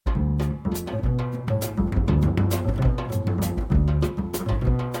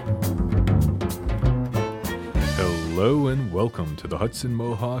Hello and welcome to the Hudson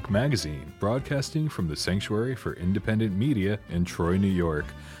Mohawk Magazine, broadcasting from the Sanctuary for Independent Media in Troy, New York,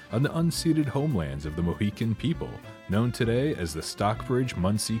 on the unceded homelands of the Mohican people, known today as the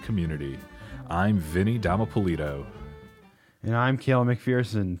Stockbridge-Munsee community. I'm Vinny Damapolito. And I'm Cale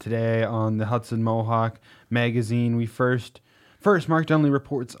McPherson. Today on the Hudson Mohawk Magazine, we first Mark Dunlea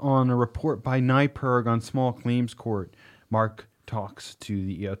reports on a report by NYPIRG on small claims court. Mark talks to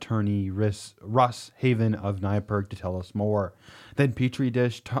the attorney Russ Haven of NYPIRG to tell us more. Then Pete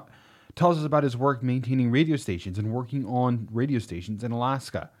Tridish tells us about his work maintaining radio stations and working on radio stations in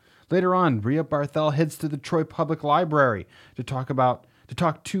Alaska. Later on, Brea Barthel heads to the Troy Public Library to talk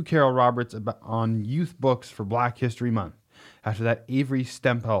to Carol Roberts on youth books for Black History Month. After that, Avery,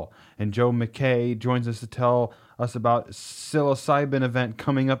 Stempell, and Joe Mckay joins us to tell us about psilocybin event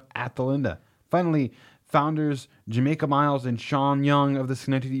coming up at the Linda. Finally, founders Jamaica Miles and Shawn Young of the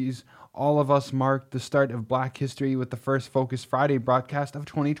Schenectady's All of Us marked the start of Black History with the first Focus Friday broadcast of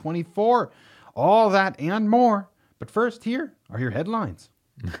 2024. All that and more. But first, here are your headlines.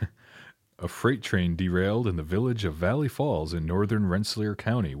 A freight train derailed in the village of Valley Falls in northern Rensselaer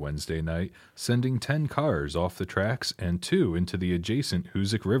County Wednesday night, sending 10 cars off the tracks and 2 into the adjacent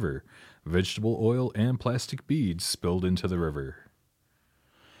Hoosick River. Vegetable oil and plastic beads spilled into the river.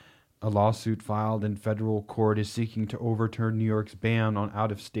 A lawsuit filed in federal court is seeking to overturn New York's ban on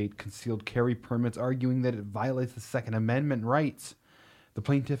out-of-state concealed carry permits, arguing that it violates the Second Amendment rights. The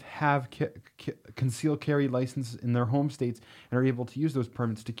plaintiff have concealed carry licenses in their home states and are able to use those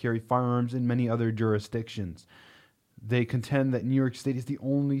permits to carry firearms in many other jurisdictions. They contend that New York State is the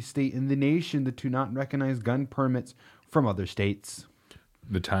only state in the nation that do not recognize gun permits from other states.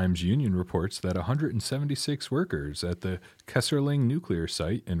 The Times-Union reports that 176 workers at the Kesserling nuclear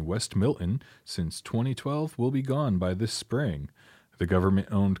site in West Milton since 2012 will be gone by this spring. The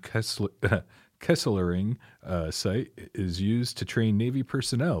government-owned Kesselring site is used to train Navy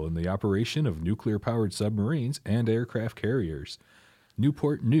personnel in the operation of nuclear-powered submarines and aircraft carriers.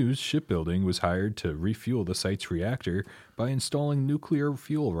 Newport News Shipbuilding was hired to refuel the site's reactor by installing nuclear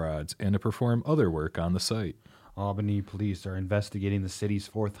fuel rods and to perform other work on the site. Albany police are investigating the city's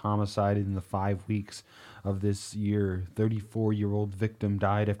 4th homicide in the 5 weeks of this year. 34-year-old victim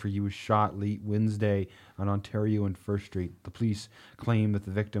died after he was shot late Wednesday on Ontario and First Street. The police claim that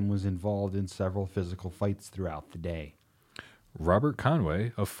the victim was involved in several physical fights throughout the day. Robert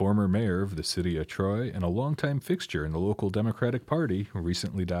Conway, a former mayor of the city of Troy and a longtime fixture in the local Democratic Party,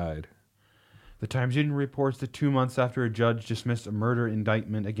 recently died. The Times-Union reports that 2 months after a judge dismissed a murder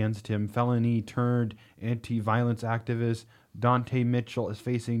indictment against him, felony-turned-anti-violence activist Dante Mitchell is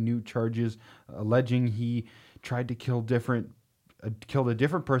facing new charges alleging he tried to killed a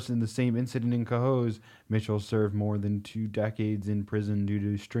different person in the same incident in Cohoes. Mitchell served more than 2 decades in prison due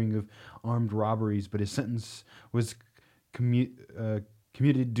to a string of armed robberies, but his sentence was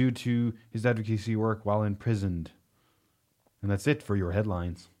commuted due to his advocacy work while imprisoned. And that's it for your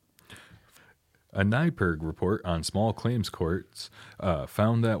headlines. A NYPIRG report on small claims courts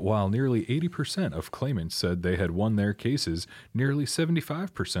found that while nearly 80% of claimants said they had won their cases, nearly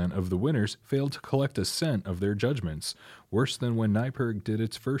 75% of the winners failed to collect a cent of their judgments, worse than when NYPIRG did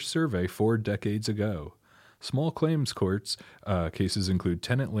its first survey 4 decades ago. Small claims courts cases include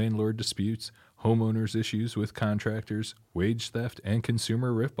tenant-landlord disputes, homeowners' issues with contractors, wage theft, and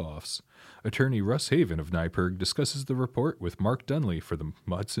consumer ripoffs. Attorney Russ Haven of NYPIRG discusses the report with Mark Dunlea for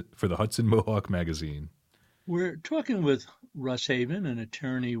the Hudson Mohawk Magazine. We're talking with Russ Haven, an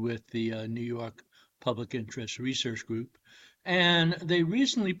attorney with the New York Public Interest Research Group, and they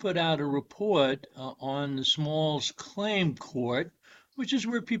recently put out a report on the small claim court, which is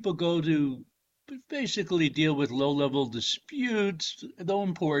where people go to basically deal with low-level disputes, though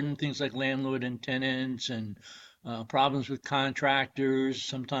important, things like landlord and tenants and problems with contractors,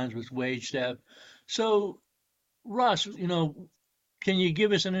 sometimes with wage theft. So, Russ, can you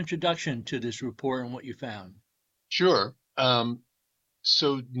give us an introduction to this report and what you found? Sure.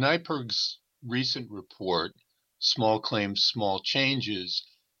 So NYPIRG's recent report, Small Claims, Small Changes,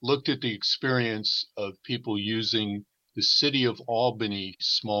 looked at the experience of people using the City of Albany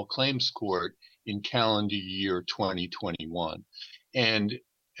Small Claims Court in calendar year 2021. And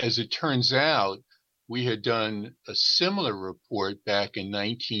as it turns out, we had done a similar report back in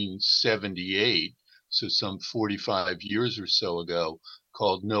 1978, so some 45 years or so ago,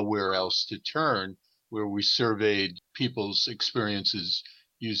 called Nowhere Else to Turn, where we surveyed people's experiences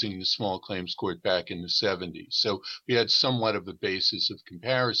using the small claims court back in the 70s. So we had somewhat of a basis of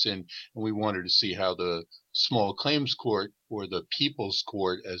comparison, and we wanted to see how the small claims court, or the people's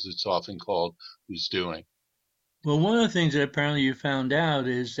court as it's often called, was doing. Well, one of the things that apparently you found out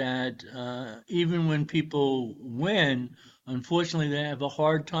is that even when people win, unfortunately, they have a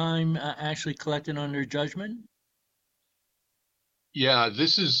hard time actually collecting on their judgment. Yeah,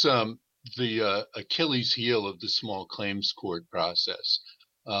 this is the Achilles heel of the small claims court process.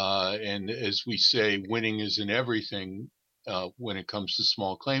 And as we say, winning isn't everything when it comes to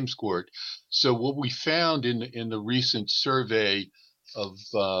small claims court. So what we found in the recent survey of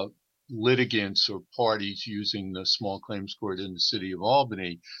litigants or parties using the small claims court in the city of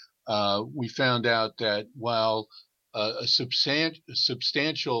Albany, we found out that while a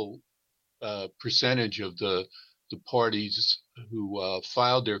substantial percentage of the parties who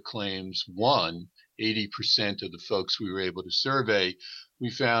filed their claims won, 80% of the folks we were able to survey, we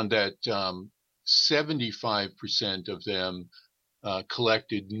found that 75% of them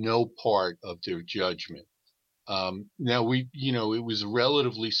collected no part of their judgment. Now it was a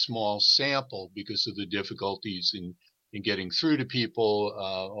relatively small sample because of the difficulties in getting through to people,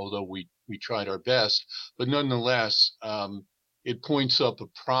 although we tried our best, but nonetheless, it points up a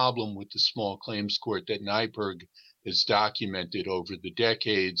problem with the small claims court that NYPIRG has documented over the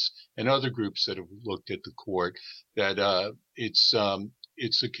decades, and other groups that have looked at the court, that it's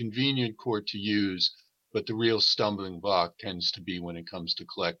a convenient court to use, but the real stumbling block tends to be when it comes to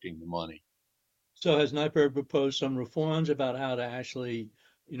collecting the money. So has NYPIRG proposed some reforms about how to actually,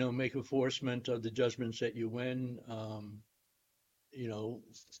 make enforcement of the judgments that you win, you know,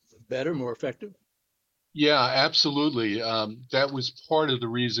 better, more effective? Yeah, absolutely. That was part of the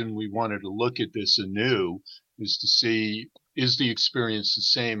reason we wanted to look at this anew, is to see, is the experience the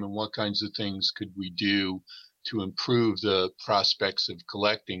same and what kinds of things could we do to improve the prospects of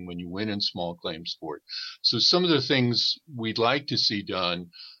collecting when you win in small claims court. So some of the things we'd like to see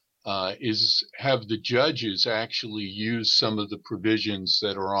done is have the judges actually use some of the provisions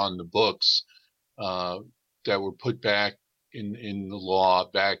that are on the books uh, that were put back in the law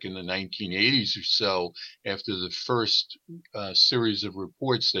back in the 1980s or so, after the first series of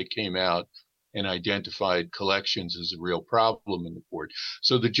reports that came out and identified collections as a real problem in the court.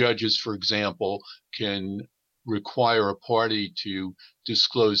 So the judges, for example, can require a party to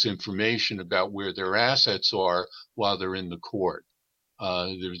disclose information about where their assets are while they're in the court.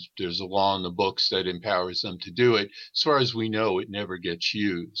 There's a law in the books that empowers them to do it. As far as we know, it never gets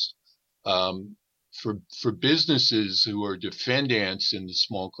used. Um, for businesses who are defendants in the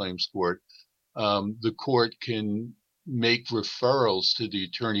small claims court, the court can make referrals to the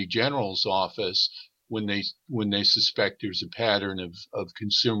Attorney General's office when they suspect there's a pattern of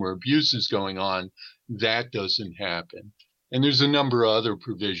consumer abuses going on. That doesn't happen. And there's a number of other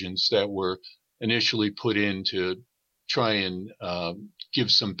provisions that were initially put in to try and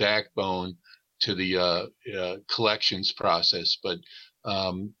give some backbone to the collections process, but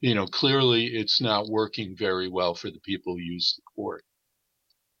clearly it's not working very well for the people who use the court.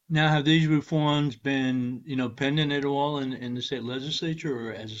 Now, have these reforms been, pending at all in the state legislature,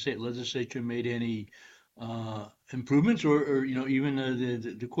 or has the state legislature made any improvements, or even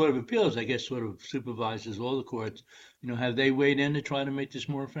the Court of Appeals, I guess, sort of supervises all the courts. Have they weighed in to try to make this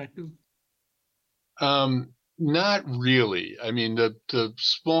more effective? Not really. I mean, the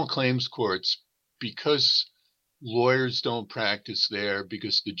small claims courts, because lawyers don't practice there,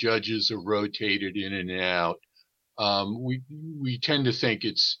 because the judges are rotated in and out, we tend to think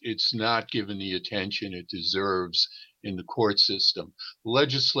it's not given the attention it deserves in the court system. The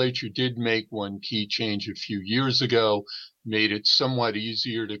legislature did make one key change a few years ago, made it somewhat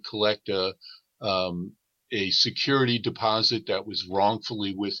easier to collect a security deposit that was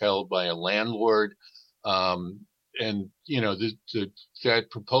wrongfully withheld by a landlord. And that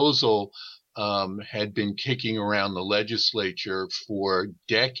proposal had been kicking around the legislature for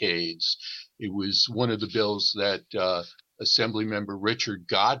decades. It was one of the bills that Assemblymember Richard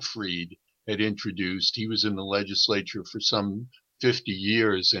Gottfried had introduced. He was in the legislature for some 50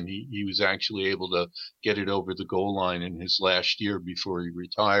 years, and he was actually able to get it over the goal line in his last year before he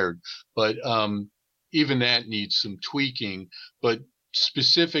retired. But even that needs some tweaking. But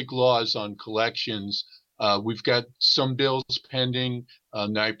specific laws on collections, we've got some bills pending.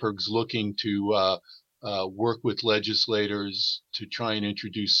 NYPIRG's looking to work with legislators to try and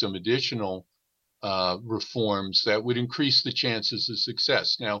introduce some additional reforms that would increase the chances of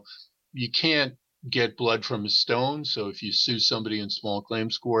success. Now, you can't get blood from a stone. So if you sue somebody in small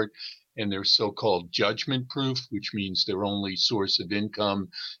claims court and they're so-called judgment proof, which means their only source of income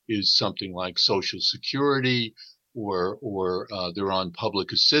is something like Social Security, or they're on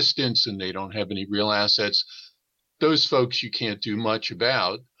public assistance and they don't have any real assets, those folks you can't do much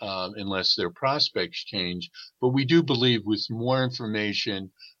about unless their prospects change. But we do believe with more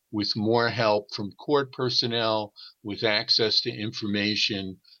information, with more help from court personnel, with access to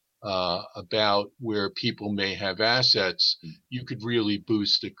information about where people may have assets, you could really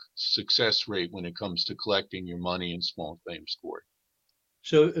boost the success rate when it comes to collecting your money in small claims court.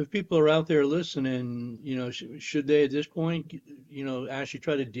 So if people are out there listening, should they at this point, actually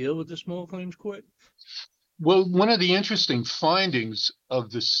try to deal with the small claims court? Well, one of the interesting findings of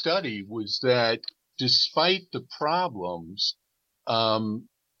the study was that despite the problems, a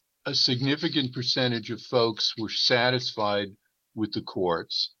significant percentage of folks were satisfied with the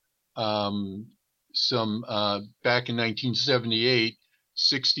courts. Back in 1978,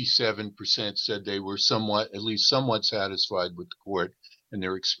 67% said they were at least somewhat satisfied with the court and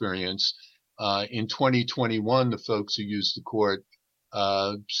their experience. In 2021, the folks who used the court,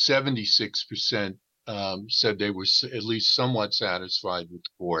 76% said they were at least somewhat satisfied with the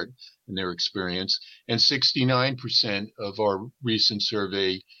court and their experience, and 69% of our recent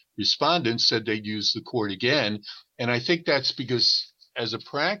survey respondents said they'd use the court again. And I think that's because, as a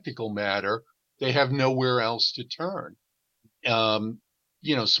practical matter, they have nowhere else to turn.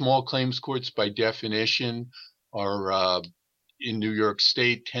 Small claims courts by definition are in New York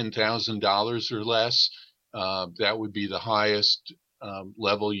State, $10,000 or less. That would be the highest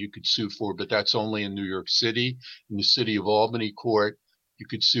level you could sue for, but that's only in New York City. In the City of Albany court, you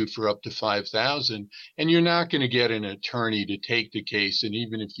could sue for up to $5,000, and you're not going to get an attorney to take the case. And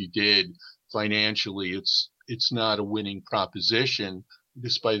even if you did, financially, it's not a winning proposition,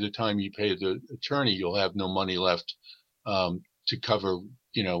 because by the time you pay the attorney, you'll have no money left to cover,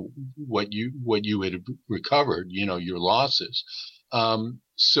 what you had recovered, your losses.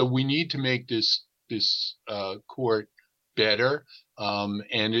 So we need to make this court better.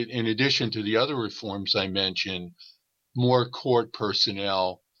 And in addition to the other reforms I mentioned, more court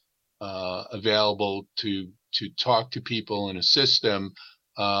personnel available to talk to people and assist them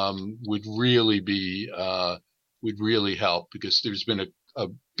would really help, because there's been a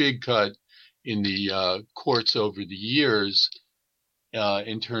big cut in the courts over the years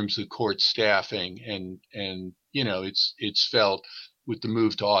in terms of court staffing, and it's felt with the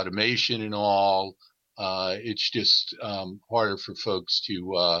move to automation and all, it's just harder for folks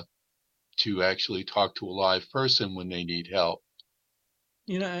to actually talk to a live person when they need help.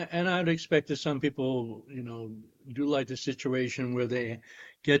 And I'd expect that some people, do like the situation where they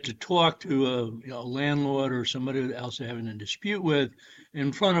get to talk to a landlord or somebody else they're having a dispute with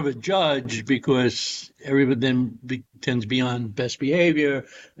in front of a judge, because everybody then tends to be on best behavior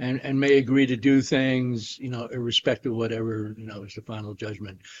and may agree to do things, irrespective of whatever, is the final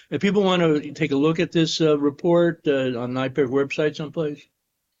judgment. If people want to take a look at this report on NYPIRG website someplace.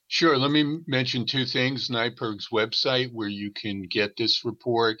 Sure. Let me mention two things. NYPIRG's website, where you can get this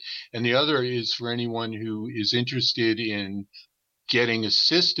report, and the other is for anyone who is interested in getting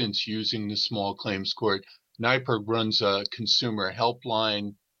assistance using the small claims court. NYPIRG runs a consumer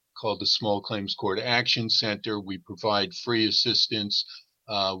helpline called the Small Claims Court Action Center. We provide free assistance.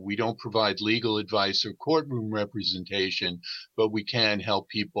 We don't provide legal advice or courtroom representation, but we can help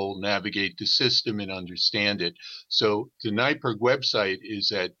people navigate the system and understand it. So the NYPIRG website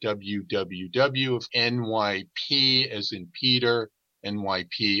is at www.nyp as in Peter,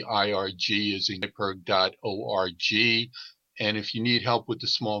 NYPIRG as in nypirg.org. And if you need help with the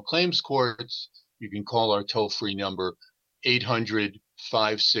small claims courts, you can call our toll-free number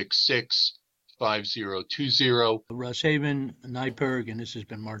 800-566-5020. Russ Haven, NYPIRG, and this has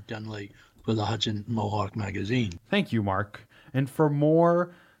been Mark Dunlea for the Hudson Mohawk Magazine. Thank you, Mark. And for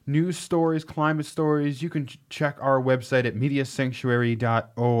more news stories, climate stories, you can check our website at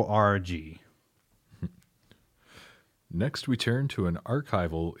mediasanctuary.org. Next, we turn to an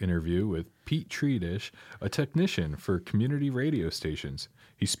archival interview with Pete Tridish, a technician for community radio stations.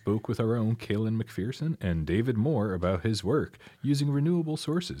 He spoke with our own Kaylin McPherson and David Moore about his work using renewable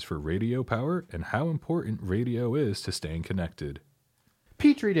sources for radio power and how important radio is to staying connected.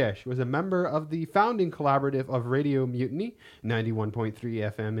 Pete Tridish was a member of the founding collaborative of Radio Mutiny, 91.3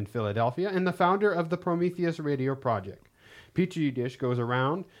 FM in Philadelphia, and the founder of the Prometheus Radio Project. Pete Tridish goes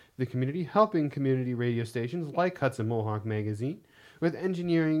around the community helping community radio stations like Hudson Mohawk Magazine with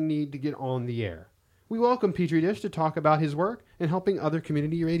engineering need to get on the air. We welcome Pete Tridish to talk about his work in helping other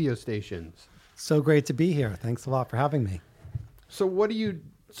community radio stations. So great to be here. Thanks a lot for having me. So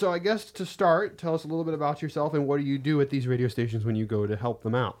I guess to start, tell us a little bit about yourself and what do you do at these radio stations when you go to help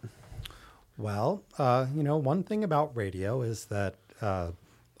them out? Well, one thing about radio is that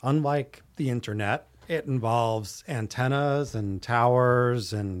unlike the internet, it involves antennas and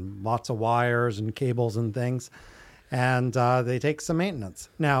towers and lots of wires and cables and things, and they take some maintenance.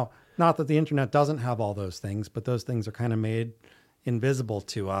 Now, not that the internet doesn't have all those things, but those things are kind of made, invisible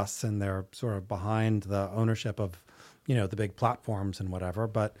to us, and they're sort of behind the ownership of, the big platforms and whatever.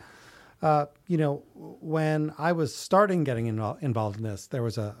 But, when I was starting getting involved in this, there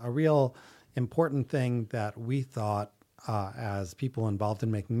was a real important thing that we thought as people involved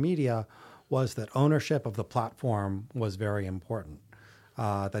in making media was that ownership of the platform was very important,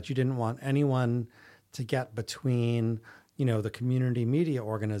 that you didn't want anyone to get between, the community media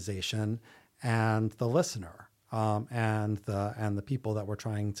organization and the listener, and the people that were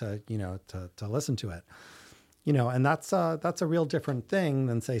trying to listen to it, and that's a real different thing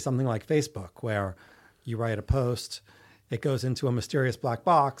than, say, something like Facebook, where you write a post, it goes into a mysterious black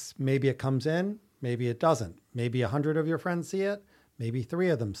box. Maybe it comes in, maybe it doesn't. Maybe 100 of your friends see it, maybe 3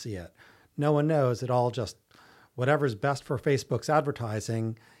 of them see it. No one knows. It all just, whatever's best for Facebook's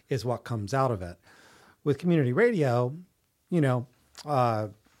advertising is what comes out of it. With community radio, your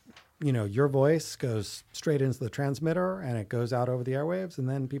voice goes straight into the transmitter and it goes out over the airwaves, and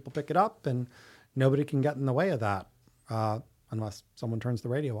then people pick it up, and nobody can get in the way of that unless someone turns the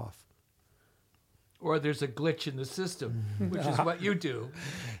radio off. Or there's a glitch in the system, which is what you do.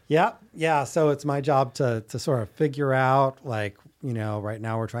 Yeah. So it's my job to sort of figure out, right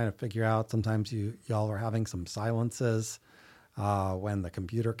now we're trying to figure out, sometimes y'all are having some silences when the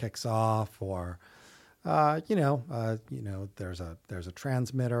computer kicks off, or there's a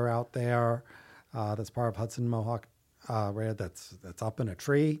transmitter out there that's part of Hudson Mohawk Radio that's up in a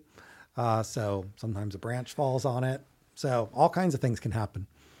tree. So sometimes a branch falls on it. So all kinds of things can happen.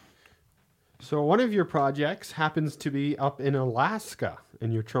 So one of your projects happens to be up in Alaska,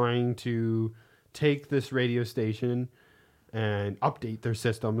 and you're trying to take this radio station and update their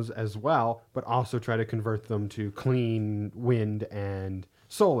systems as well, but also try to convert them to clean wind and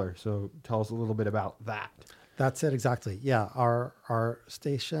solar. So tell us a little bit about that. That's it, exactly. Yeah, our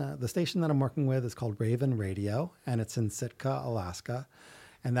station, the station that I'm working with, is called Raven Radio, and it's in Sitka, Alaska.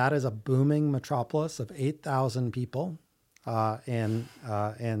 And that is a booming metropolis of 8,000 people in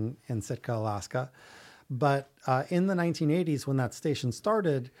Sitka, Alaska. But in the 1980s, when that station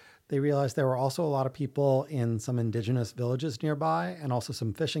started, they realized there were also a lot of people in some indigenous villages nearby, and also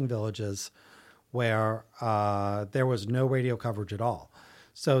some fishing villages where there was no radio coverage at all.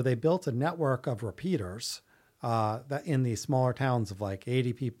 So they built a network of repeaters that in these smaller towns of like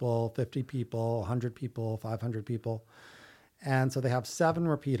 80 people, 50 people, 100 people, 500 people. And so they have 7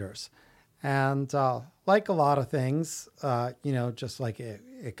 repeaters. And like a lot of things, just like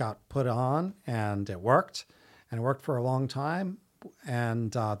it got put on and it worked for a long time.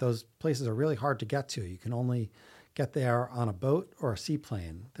 And those places are really hard to get to. You can only get there on a boat or a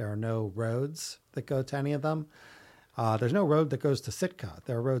seaplane. There are no roads that go to any of them. There's no road that goes to Sitka.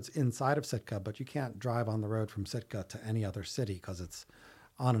 There are roads inside of Sitka, but you can't drive on the road from Sitka to any other city because it's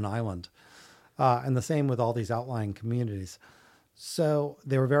on an island. And the same with all these outlying communities. So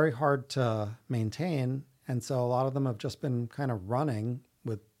they were very hard to maintain. And so a lot of them have just been kind of running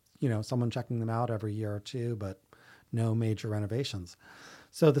with, someone checking them out every year or two, but no major renovations.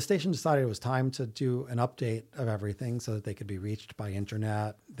 So the station decided it was time to do an update of everything so that they could be reached by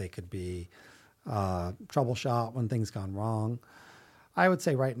internet. They could be troubleshot when things gone wrong. I would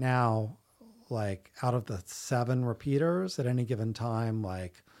say right now, like out of the 7 repeaters at any given time,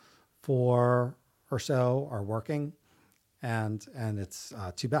 like 4 or so are working. And it's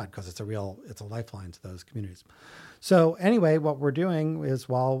too bad because it's a lifeline to those communities. So anyway, what we're doing is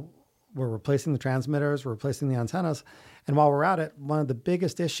while we're replacing the transmitters, we're replacing the antennas, and while we're at it, one of the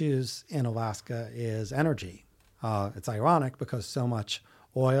biggest issues in Alaska is energy. It's ironic because so much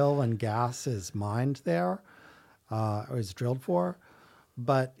oil and gas is mined there, or is drilled for,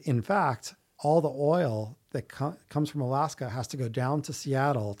 but in fact, all the oil that comes from Alaska has to go down to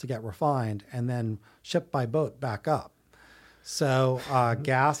Seattle to get refined and then shipped by boat back up. So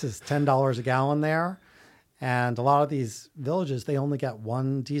gas is $10 a gallon there. And a lot of these villages, they only get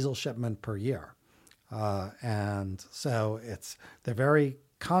 1 diesel shipment per year. And so they're very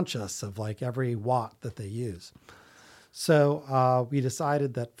conscious of like every watt that they use. So we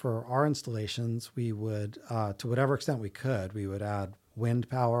decided that for our installations, we would, to whatever extent we could, we would add wind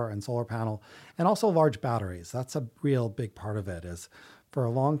power and solar panel, and also large batteries. That's a real big part of it. Is for a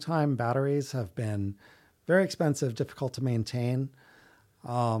long time, batteries have been very expensive, difficult to maintain.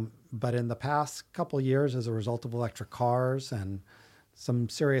 But in the past couple of years, as a result of electric cars and some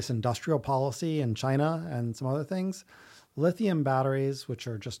serious industrial policy in China and some other things, lithium batteries, which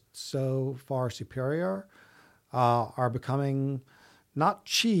are just so far superior, are becoming not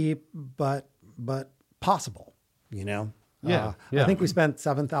cheap, but possible, Yeah. I think we spent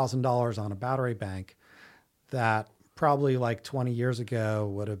 $7,000 on a battery bank that probably like 20 years ago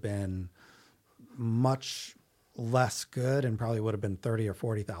would have been much less good and probably would have been $30,000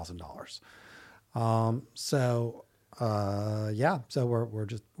 or $40,000. So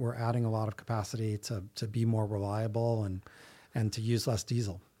we're adding a lot of capacity to be more reliable and to use less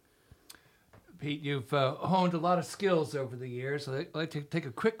diesel. Pete, you've honed a lot of skills over the years. I'd like to take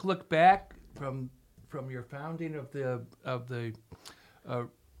a quick look back from your founding of the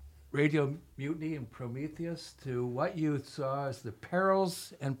Radio Mutiny and Prometheus to what you saw as the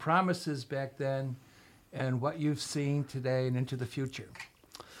perils and promises back then, and what you've seen today and into the future.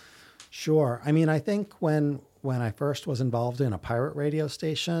 Sure. I mean, I think when I first was involved in a pirate radio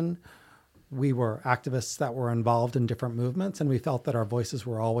station, we were activists that were involved in different movements, and we felt that our voices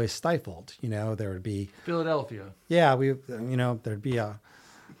were always stifled. You know, there would be Philadelphia. Yeah, there'd be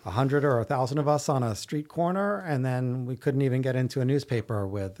 100 or 1,000 of us on a street corner, and then we couldn't even get into a newspaper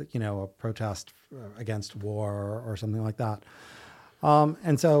with, a protest against war or something like that.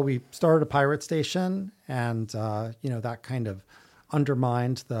 And so we started a pirate station, and, that kind of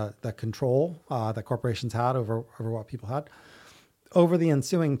undermined the control that corporations had over what people had. Over the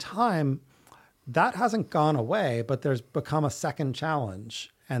ensuing time, that hasn't gone away, but there's become a second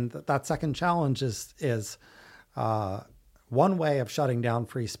challenge. And that second challenge is one way of shutting down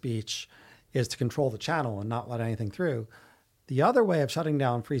free speech is to control the channel and not let anything through. The other way of shutting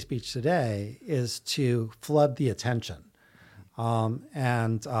down free speech today is to flood the attention. To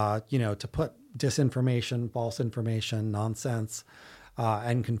put disinformation, false information, nonsense,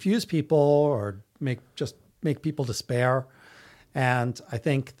 and confuse people or make people despair. And I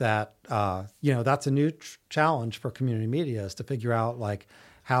think that, that's a new challenge for community media, is to figure out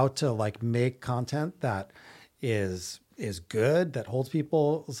how to make content that is good, that holds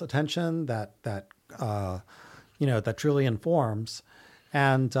people's attention, that truly informs.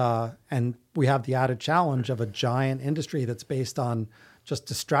 And we have the added challenge of a giant industry that's based on just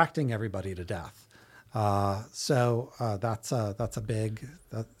distracting everybody to death.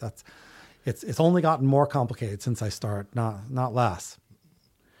 It's only gotten more complicated since I started, not less.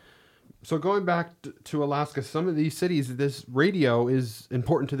 So going back to Alaska, some of these cities, this radio is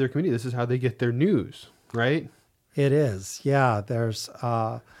important to their community. This is how they get their news, right? It is. Yeah. There's,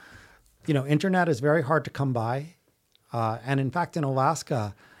 internet is very hard to come by. And in fact, in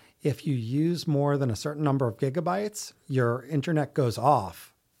Alaska, if you use more than a certain number of gigabytes, your internet goes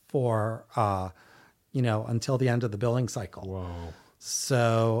off for, until the end of the billing cycle. Whoa.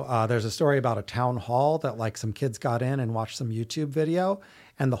 So there's a story about a town hall that some kids got in and watched some YouTube video,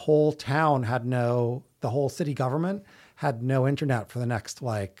 and the whole town the whole city government had no internet for the next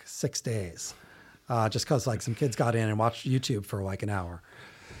 6 days, just because some kids got in and watched YouTube for an hour.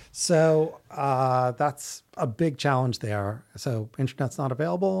 So that's a big challenge there. So internet's not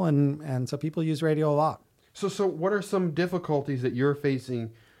available, and so people use radio a lot. So what are some difficulties that you're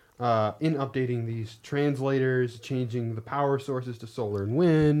facing in updating these translators, changing the power sources to solar and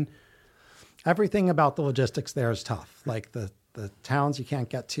wind? Everything about the logistics there is tough. The towns you can't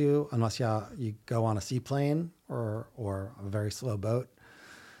get to unless you go on a seaplane or a very slow boat.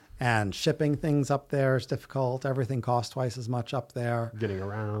 And shipping things up there is difficult. Everything costs twice as much up there. Getting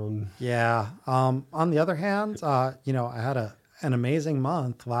around. Yeah. On the other hand, I had an amazing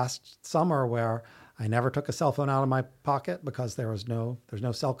month last summer where I never took a cell phone out of my pocket because there's no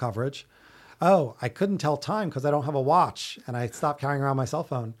cell coverage. Oh, I couldn't tell time because I don't have a watch, and I stopped carrying around my cell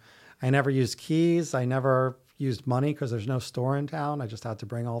phone. I never used keys. I never used money because there's no store in town. I just had to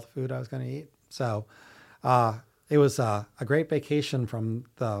bring all the food I was going to eat. So it was a great vacation from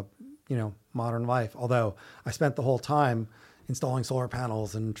the modern life. Although I spent the whole time installing solar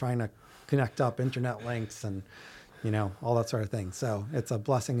panels and trying to connect up internet links and all that sort of thing. So it's a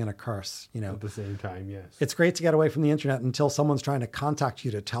blessing and a curse. At the same time, yes. It's great to get away from the internet until someone's trying to contact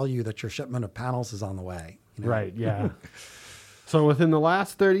you to tell you that your shipment of panels is on the way. Right. Yeah. So within the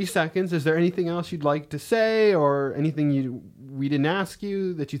last 30 seconds, is there anything else you'd like to say, or anything we didn't ask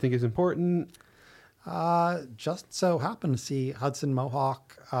you that you think is important? Just so happen to see Hudson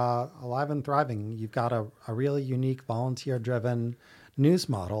Mohawk alive and thriving. You've got a really unique volunteer-driven news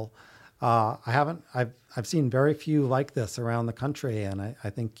model. I've seen very few like this around the country, and I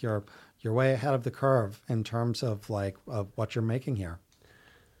think you're way ahead of the curve in terms of what you're making here.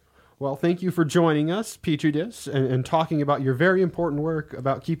 Well, thank you for joining us, Pete Tridish, and talking about your very important work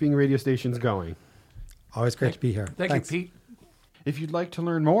about keeping radio stations going. Always great to be here. Thanks. You, Pete. If you'd like to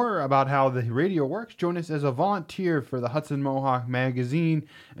learn more about how the radio works, join us as a volunteer for the Hudson Mohawk Magazine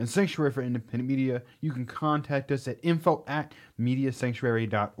and Sanctuary for Independent Media. You can contact us at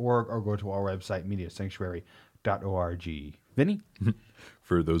info@mediasanctuary.org or go to our website, mediasanctuary.org. Vinny?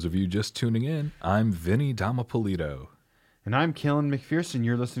 For those of you just tuning in, I'm Vinny Damapolito. And I'm Kalen McPherson.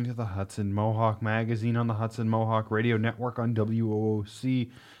 You're listening to the Hudson Mohawk Magazine on the Hudson Mohawk Radio Network on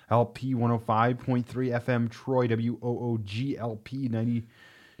WOOC LP 105.3 FM Troy, WOOG LP 92.7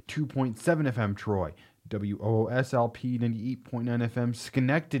 FM Troy, WOOS LP 98.9 FM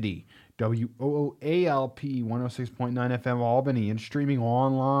Schenectady, WOOALP 106.9 FM Albany, and streaming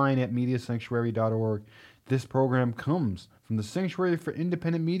online at mediasanctuary.org. This program comes from the Sanctuary for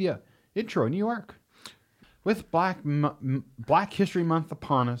Independent Media in Troy, New York. With Black History Month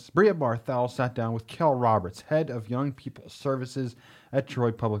upon us, Brea Barthel sat down with Kel Roberts, head of Young People's Services at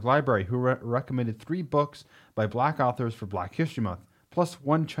Troy Public Library, who recommended 3 books by Black authors for Black History Month, plus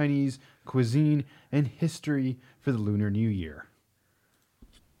 1 Chinese cuisine and history for the Lunar New Year.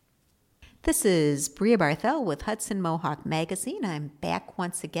 This is Brea Barthel with Hudson Mohawk Magazine. I'm back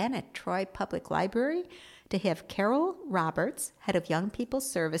once again at Troy Public Library to have Carol Roberts, head of Young People's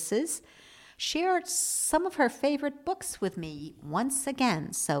Services, share some of her favorite books with me once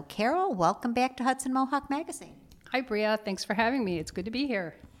again. So, Carol, welcome back to Hudson Mohawk Magazine. Hi, Brea. Thanks for having me. It's good to be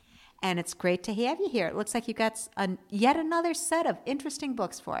here. And it's great to have you here. It looks like you got yet another set of interesting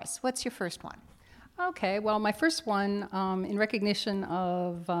books for us. What's your first one? Okay, well, my first one, in recognition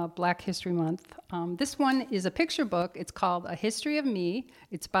of Black History Month, this one is a picture book. It's called A History of Me.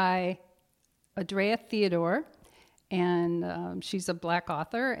 It's by Andrea Theodore, and she's a Black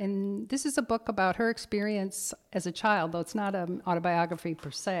author. And this is a book about her experience as a child, though it's not an autobiography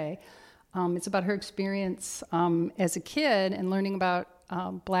per se. It's about her experience as a kid and learning about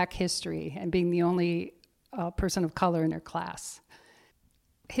Black history and being the only person of color in her class.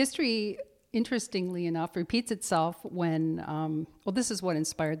 History, interestingly enough, repeats itself when, well, this is what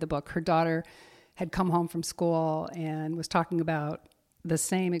inspired the book. Her daughter had come home from school and was talking about the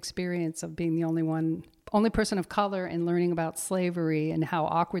same experience of being the only person of color and learning about slavery and how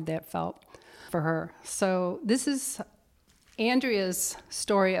awkward that felt for her. So this is Andrea's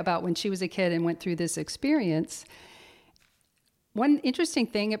story about when she was a kid and went through this experience. One interesting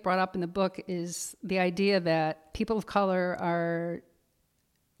thing it brought up in the book is the idea that people of color are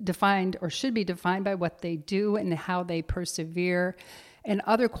defined or should be defined by what they do and how they persevere and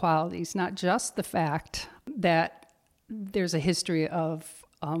other qualities, not just the fact that there's a history of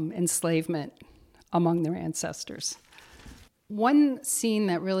enslavement among their ancestors. One scene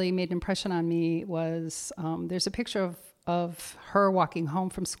that really made an impression on me was there's a picture of her walking home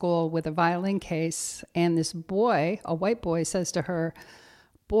from school with a violin case, and this boy, a white boy, says to her,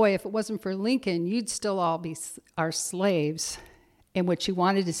 "Boy, if it wasn't for Lincoln, you'd still all be our slaves." And what she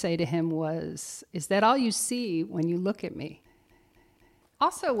wanted to say to him was, "Is that all you see when you look at me?"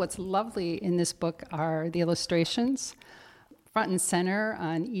 Also, what's lovely in this book are the illustrations. Front and center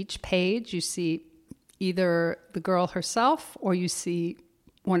on each page, you see either the girl herself or you see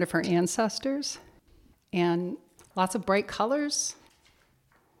one of her ancestors. And lots of bright colors.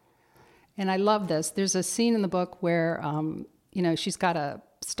 And I love this. There's a scene in the book where, she's got a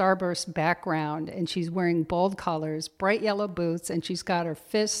starburst background and she's wearing bold colors, bright yellow boots, and she's got her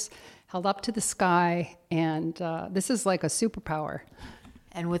fists held up to the sky. And this is like a superpower.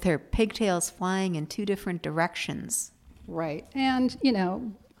 And with her pigtails flying in 2 different directions. Right.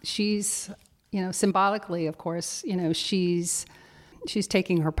 And, she's, symbolically, of course, she's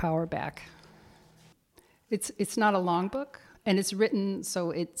taking her power back. It's not a long book, and it's written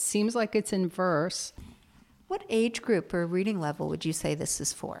so it seems like it's in verse. What age group or reading level would you say this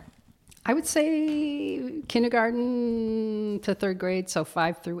is for? I would say kindergarten to 3rd grade, so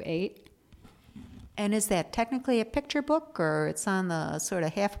 5 through 8. And is that technically a picture book, or it's on the sort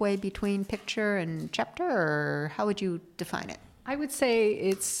of halfway between picture and chapter, or how would you define it? I would say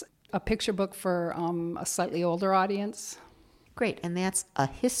it's a picture book for a slightly older audience. Great, and that's A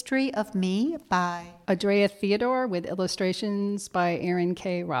History of Me by Andrea Theodore with illustrations by Aaron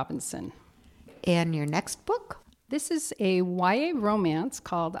K. Robinson. And your next book? This is a YA romance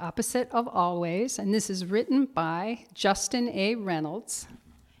called Opposite of Always, and this is written by Justin A. Reynolds.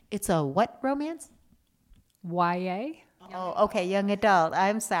 It's a what romance? YA. Oh, okay, young adult.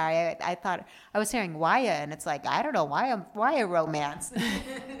 I'm sorry. I thought I was hearing YA, and it's like, I don't know, why a romance?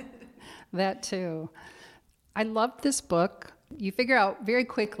 That too. I love this book. You figure out very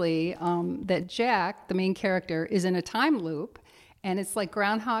quickly that Jack, the main character, is in a time loop, and it's like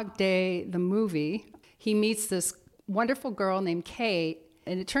Groundhog Day, the movie. He meets this wonderful girl named Kate,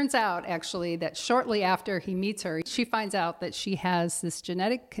 and it turns out, actually, that shortly after he meets her, she finds out that she has this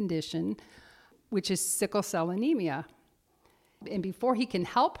genetic condition, which is sickle cell anemia. And before he can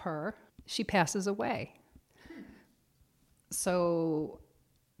help her, she passes away. So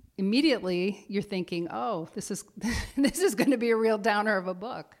immediately you're thinking, oh, this is this is going to be a real downer of a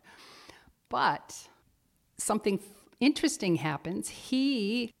book. But something interesting happens.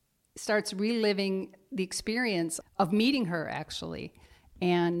 He starts reliving the experience of meeting her, actually.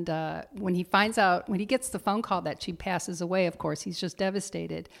 And when he gets the phone call that she passes away, of course, he's just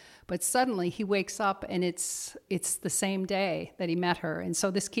devastated. But suddenly he wakes up and it's the same day that he met her. And so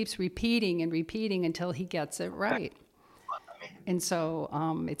this keeps repeating and repeating until he gets it right. And so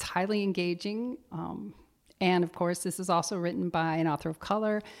it's highly engaging. And of course, this is also written by an author of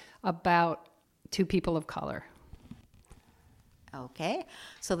color about two people of color. Okay,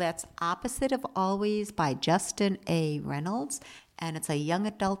 so that's Opposite of Always by Justin A. Reynolds, and it's a young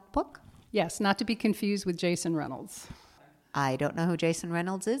adult book. Yes, not to be confused with Jason Reynolds. I don't know who Jason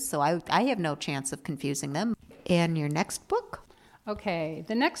Reynolds is, so I have no chance of confusing them. And your next book? Okay,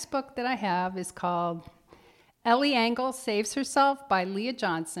 the next book that I have is called Ellie Engel Saves Herself by Leah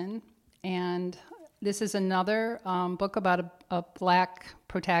Johnson, and this is another book about a black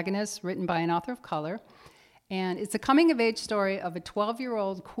protagonist written by an author of color. And it's a coming-of-age story of a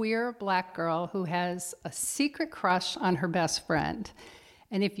 12-year-old queer black girl who has a secret crush on her best friend.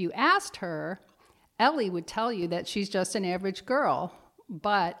 And if you asked her, Ellie would tell you that she's just an average girl.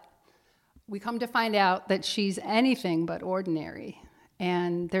 But we come to find out that she's anything but ordinary.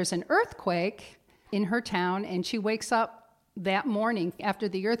 And there's an earthquake in her town, and she wakes up that morning after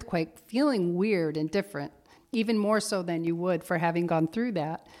the earthquake feeling weird and different, even more so than you would for having gone through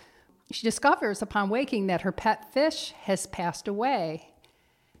that. She discovers upon waking that her pet fish has passed away.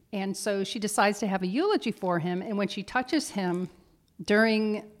 And so she decides to have a eulogy for him. And when she touches him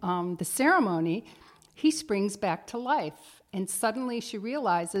during the ceremony, he springs back to life. And suddenly she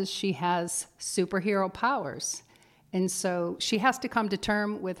realizes she has superhero powers. And so she has to come to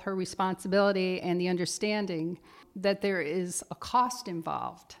terms with her responsibility and the understanding that there is a cost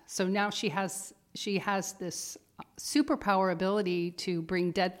involved. So now she has this superpower ability to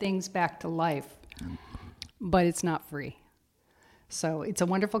bring dead things back to life, but it's not free. So it's a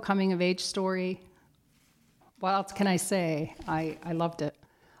wonderful coming-of-age story. What else can I say? I loved it.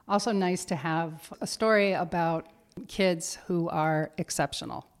 Also nice to have a story about kids who are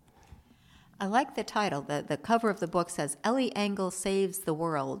exceptional. I like the title. The cover of the book says, Ellie Engel Saves the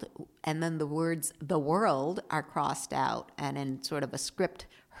World, and then the words, the world, are crossed out, and in sort of a script,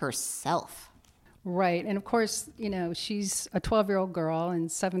 herself. Right. And of course, she's a 12-year-old girl, and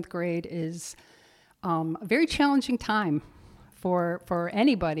 7th grade is a very challenging time for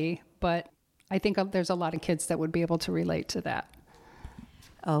anybody, but I think there's a lot of kids that would be able to relate to that.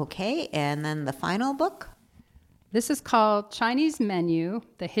 Okay, and then the final book? This is called Chinese Menu,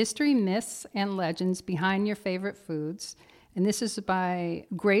 The History, Myths, and Legends Behind Your Favorite Foods. And this is by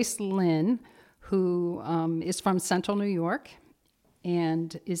Grace Lynn, who is from Central New York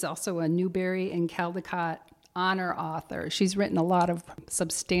and is also a Newbery and Caldecott honor author. She's written a lot of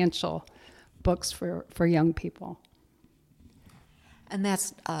substantial books for young people. And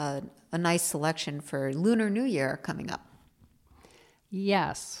that's a nice selection for Lunar New Year coming up.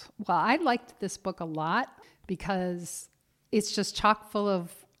 Yes. Well, I liked this book a lot because it's just chock full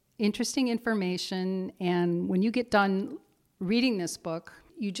of interesting information. And when you get done reading this book,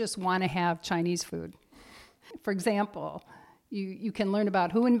 you just want to have Chinese food. For example, you can learn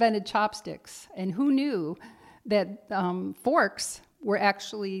about who invented chopsticks and who knew that forks were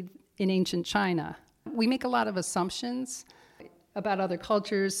actually in ancient China. We make a lot of assumptions about other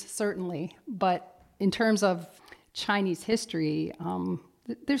cultures, certainly, but in terms of Chinese history,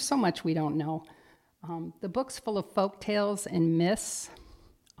 there's so much we don't know. The book's full of folk tales and myths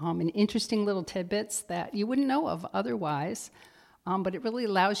and interesting little tidbits that you wouldn't know of otherwise, but it really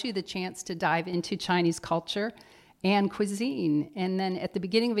allows you the chance to dive into Chinese culture and cuisine. And then at the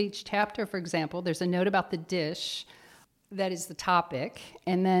beginning of each chapter, for example, there's a note about the dish that is the topic,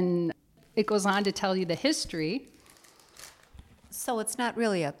 and then it goes on to tell you the history. So it's not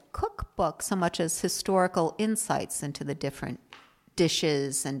really a cookbook so much as historical insights into the different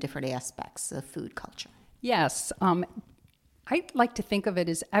dishes and different aspects of food culture. Yes. I like to think of it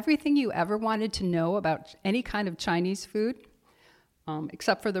as everything you ever wanted to know about any kind of Chinese food,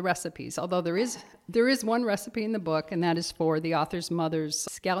 except for the recipes. Although there is one recipe in the book, and that is for the author's mother's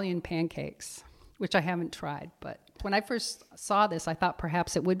scallion pancakes, which I haven't tried. But when I first saw this, I thought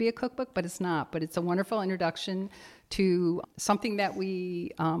perhaps it would be a cookbook, but it's not. But it's a wonderful introduction to something that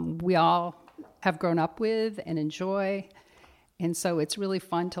we all have grown up with and enjoy. And so it's really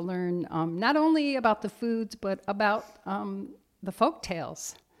fun to learn not only about the foods, but about the folk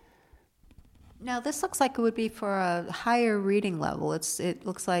tales. Now, this looks like it would be for a higher reading level. It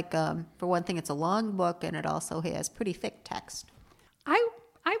looks like, for one thing, it's a long book, and it also has pretty thick text. I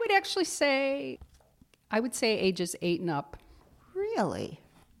would actually say, ages 8 and up. Really?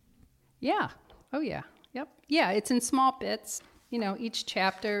 Yeah. Oh, yeah. Yep. Yeah, it's in small bits. Each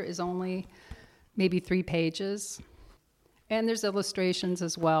chapter is only maybe 3 pages. And there's illustrations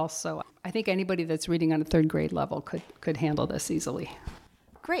as well. So I think anybody that's reading on a 3rd grade level could handle this easily.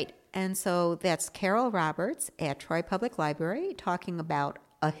 Great. And so that's Carol Roberts at Troy Public Library talking about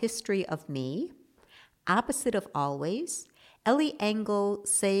A History of Me, Opposite of Always, Ellie Engel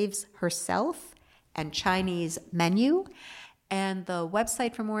Saves Herself, and Chinese Menu. And the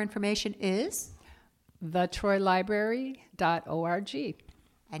website for more information is? thetroylibrary.org.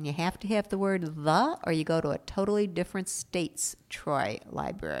 And you have to have the word the, or you go to a totally different state's Troy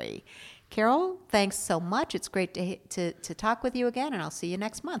Library. Carol, thanks so much. It's great to talk with you again, and I'll see you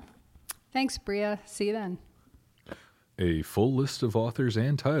next month. Thanks, Brea. See you then. A full list of authors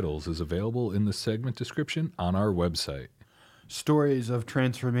and titles is available in the segment description on our website. Stories of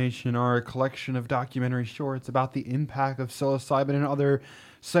Transformation are a collection of documentary shorts about the impact of psilocybin and other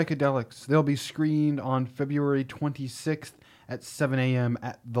psychedelics. They'll be screened on February 26th at 7 a.m.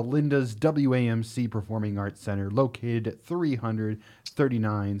 at the Linda's WAMC Performing Arts Center, located at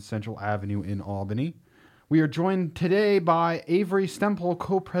 339 Central Avenue in Albany. We are joined today by Avery Stempell,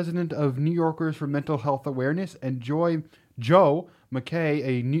 co-president of New Yorkers for Mental Health Awareness, and Joe Mckay,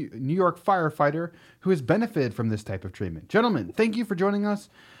 a New York firefighter who has benefited from this type of treatment. Gentlemen, thank you for joining us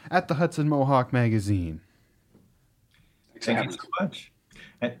at the Hudson Mohawk Magazine. Thank you so much.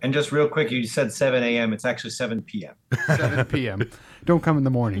 And just real quick, you said 7 a.m. It's actually 7 p.m. 7 p.m. Don't come in the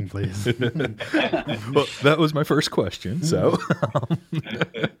morning, please. Well, that was my first question. So,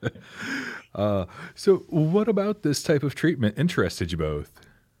 so what about this type of treatment interested you both?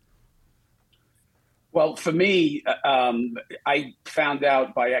 Well, for me, I found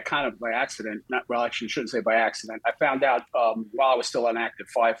out by accident. Actually, shouldn't say by accident. I found out while I was still an active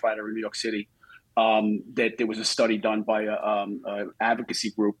firefighter in New York City that there was a study done by a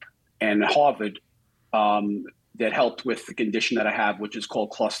advocacy group in Harvard that helped with the condition that I have, which is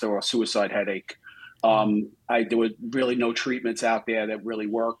called cluster or suicide headache. There were really no treatments out there that really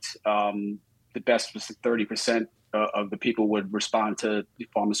worked. The best was 30% of the people would respond to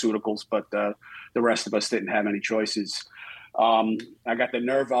pharmaceuticals, but the rest of us didn't have any choices. I got the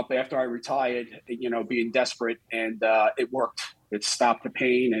nerve up after I retired, being desperate, and it worked. It stopped the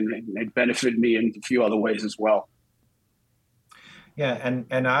pain, and it benefited me in a few other ways as well. Yeah,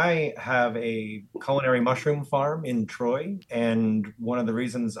 and I have a culinary mushroom farm in Troy, and one of the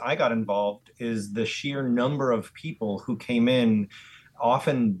reasons I got involved is the sheer number of people who came in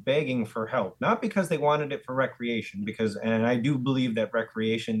often begging for help, not because they wanted it for recreation, and I do believe that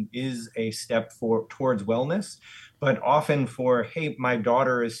recreation is a step towards wellness, but often for, hey, my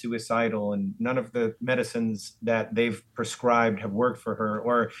daughter is suicidal and none of the medicines that they've prescribed have worked for her,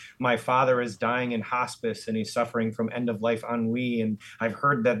 or my father is dying in hospice and he's suffering from end-of-life ennui, and I've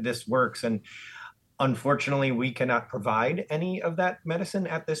heard that this works. And unfortunately, we cannot provide any of that medicine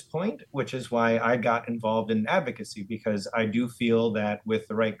at this point, which is why I got involved in advocacy, because I do feel that with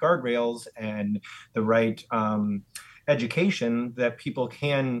the right guardrails and the right education, that people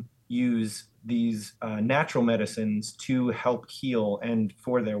can use these natural medicines to help heal and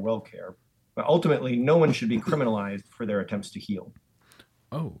for their well-care. But ultimately, no one should be criminalized for their attempts to heal.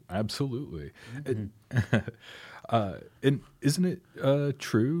 Oh, absolutely. And isn't it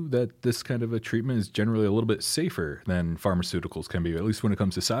true that this kind of a treatment is generally a little bit safer than pharmaceuticals can be, at least when it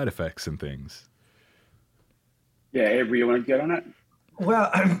comes to side effects and things? Yeah, Avery, you want to get on it?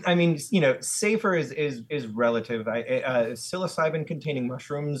 Well, I mean, safer is relative. Psilocybin-containing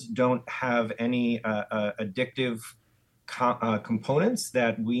mushrooms don't have any addictive components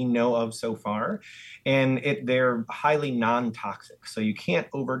that we know of so far, and they're highly non-toxic, so you can't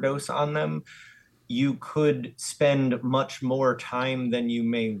overdose on them. You could spend much more time than you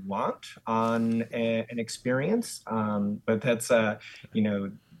may want on an experience, but that's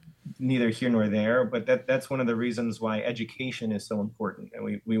neither here nor there. But that's one of the reasons why education is so important,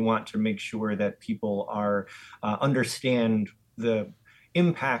 and we want to make sure that people are understand the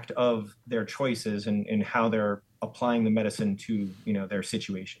impact of their choices and how they're applying the medicine to their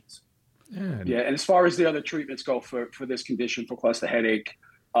situations. Yeah, and as far as the other treatments go for this condition, for cluster headache,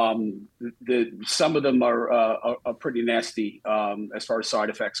 some of them are pretty nasty as far as side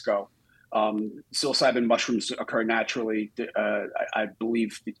effects go. Psilocybin mushrooms occur naturally. I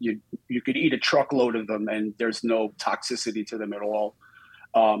believe that you could eat a truckload of them and there's no toxicity to them at all.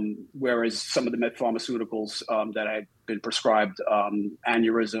 Whereas some of the pharmaceuticals that had been prescribed,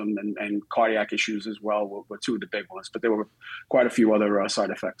 aneurysm and cardiac issues as well were two of the big ones, but there were quite a few other side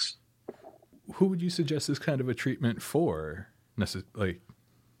effects. Who would you suggest this kind of a treatment for?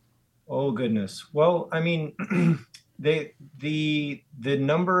 Oh, goodness. Well, I mean, the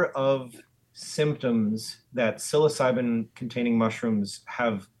number of symptoms that psilocybin-containing mushrooms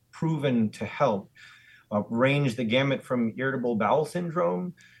have proven to help range the gamut from irritable bowel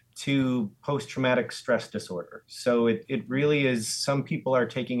syndrome to post-traumatic stress disorder. So it really is, some people are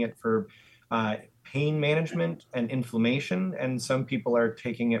taking it for pain management and inflammation, and some people are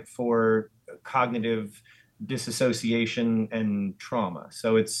taking it for cognitive disassociation and trauma.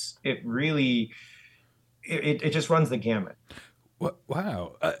 So it just runs the gamut.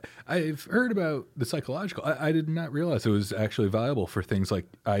 Wow. I've heard about the psychological. I did not realize it was actually viable for things like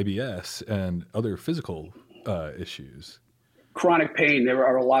IBS and other physical issues. Chronic pain. There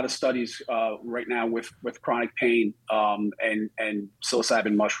are a lot of studies right now with chronic pain and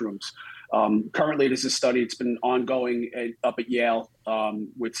psilocybin mushrooms. Currently, there's a study that's been ongoing up at Yale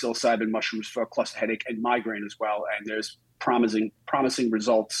with psilocybin mushrooms for cluster headache and migraine as well. And there's promising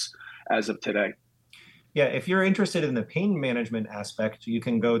results as of today. Yeah, if you're interested in the pain management aspect, you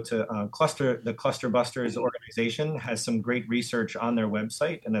can go to the Cluster Busters organization has some great research on their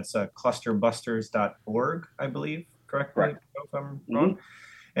website, and that's clusterbusters.org, I believe. Correct. If I'm wrong.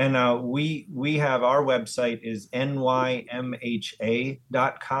 And we have, our website is NYMHA.com.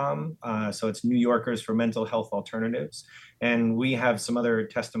 So it's New Yorkers for Mental Health Alternatives. And we have some other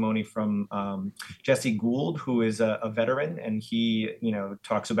testimony from Jesse Gould, who is a veteran, and he,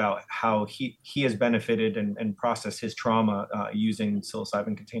 talks about how he has benefited and processed his trauma using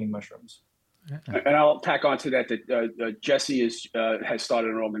psilocybin-containing mushrooms. And I'll tack on to that Jesse has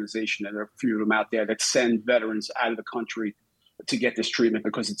started an organization, and there are a few of them out there that send veterans out of the country to get this treatment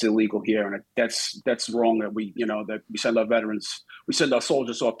because it's illegal here, and that's wrong. That we send our veterans, we send our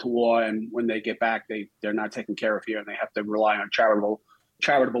soldiers off to war, and when they get back, they're not taken care of here, and they have to rely on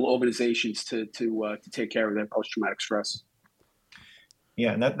charitable organizations to take care of their post-traumatic stress.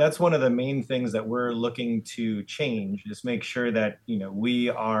 Yeah, and that's one of the main things that we're looking to change, is make sure that we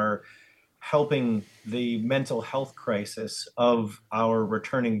are helping the mental health crisis of our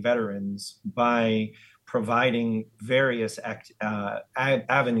returning veterans by providing various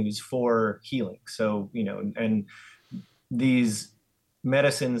avenues for healing. So, and these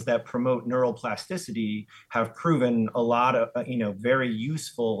medicines that promote neuroplasticity have proven a lot of, very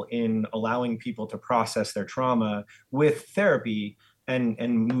useful in allowing people to process their trauma with therapy and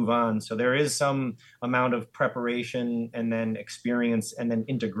move on. So there is some amount of preparation and then experience and then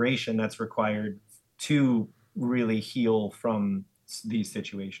integration that's required to really heal from these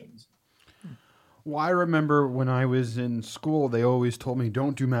situations. Well, I remember when I was in school, they always told me,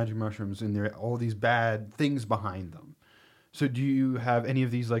 don't do magic mushrooms, and there are all these bad things behind them. So do you have any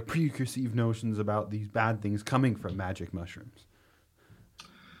of these preconceived notions about these bad things coming from magic mushrooms?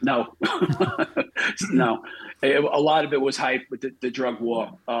 No. No. A lot of it was hype with the drug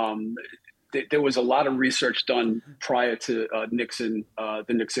war. There was a lot of research done prior to the Nixon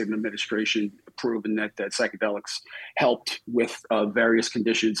administration proving that psychedelics helped with various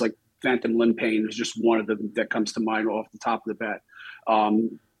conditions like phantom limb pain is just one of them that comes to mind off the top of the bat.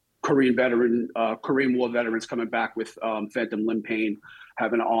 Korean War veterans coming back with phantom limb pain,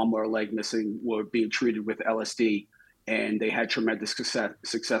 having an arm or a leg missing, were being treated with LSD, and they had tremendous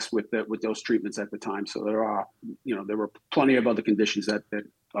success with those treatments at the time. So there were plenty of other conditions that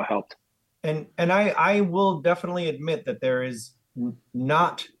helped. And I will definitely admit that there is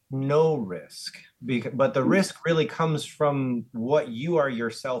not no risk, but the risk really comes from what you are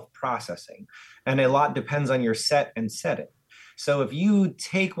yourself processing, and a lot depends on your set and setting. So if you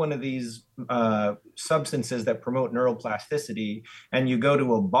take one of these substances that promote neuroplasticity and you go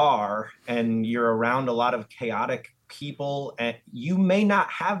to a bar and you're around a lot of chaotic people, and you may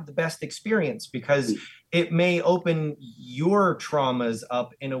not have the best experience because it may open your traumas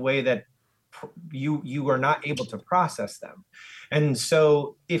up in a way that you are not able to process them. And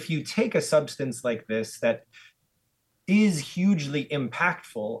so if you take a substance like this that is hugely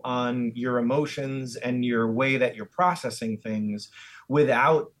impactful on your emotions and your way that you're processing things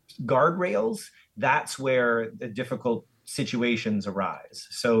without guardrails, that's where the difficult situations arise.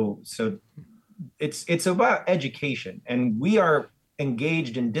 So it's about education, and we are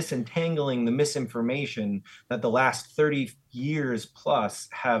engaged in disentangling the misinformation that the last 30 years plus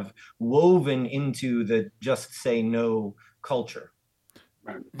have woven into the just say no culture.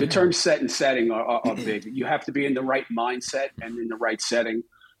 Right. The terms set and setting are big. You have to be in the right mindset and in the right setting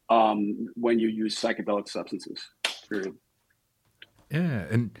when you use psychedelic substances. Period. Yeah,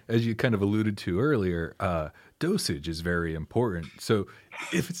 and as you kind of alluded to earlier, dosage is very important. So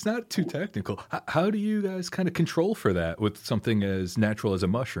if it's not too technical, how do you guys kind of control for that with something as natural as a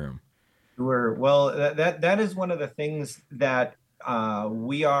mushroom? Sure. Well, that is one of the things that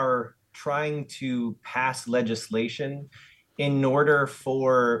we are trying to pass legislation in order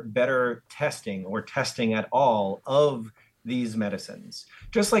for better testing or testing at all of these medicines.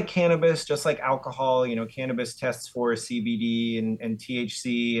 Just like cannabis, just like alcohol, cannabis tests for CBD and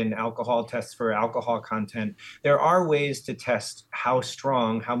THC, and alcohol tests for alcohol content. There are ways to test how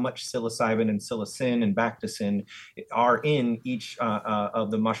strong, how much psilocybin and psilocin and bacticin are in each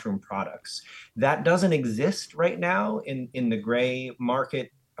of the mushroom products. That doesn't exist right now in the gray market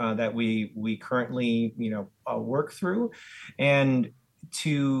that we currently work through. And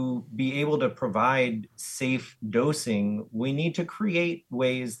to be able to provide safe dosing, we need to create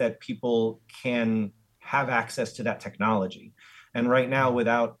ways that people can have access to that technology. And right now,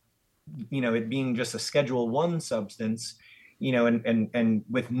 without it being just a Schedule 1 substance, and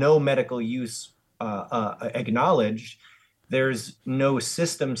with no medical use acknowledged, there's no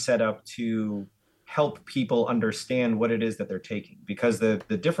system set up to help people understand what it is that they're taking, because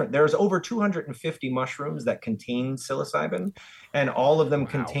there's over 250 mushrooms that contain psilocybin, and all of them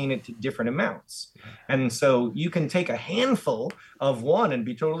contain it to different amounts. And so you can take a handful of one and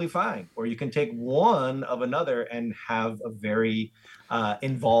be totally fine, or you can take one of another and have a very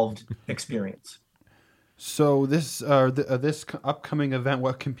involved experience. So this upcoming event,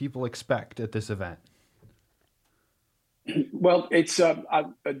 what can people expect at this event? Well, it's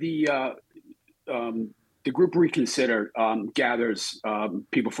the group Reconsider gathers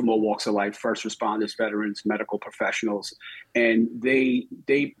people from all walks of life, first responders, veterans, medical professionals, and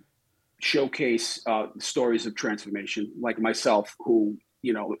they showcase stories of transformation, like myself, who,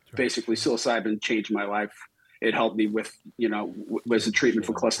 basically psilocybin changed my life. It helped me with, was a treatment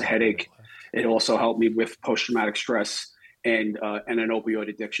for cluster headache. It also helped me with post-traumatic stress and an opioid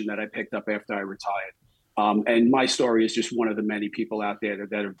addiction that I picked up after I retired. And my story is just one of the many people out there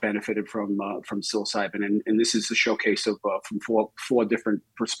that have benefited from psilocybin, and this is a showcase of from four different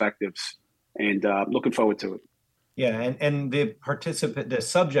perspectives, and looking forward to it. Yeah, and the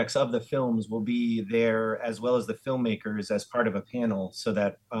subjects of the films will be there, as well as the filmmakers, as part of a panel, so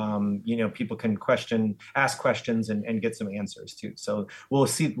that people can ask questions and get some answers too. So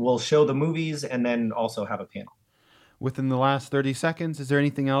we'll show the movies and then also have a panel. Within the last 30 seconds, is there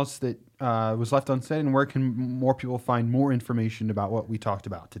anything else that was left unsaid, and where can more people find more information about what we talked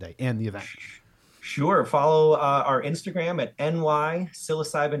about today and the event? Sure. Follow our Instagram at NY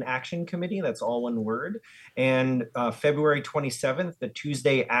Psilocybin Action Committee. That's all one word. And February 27th, the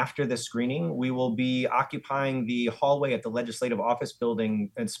Tuesday after the screening, we will be occupying the hallway at the Legislative Office Building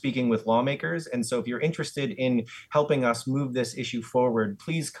and speaking with lawmakers. And so if you're interested in helping us move this issue forward,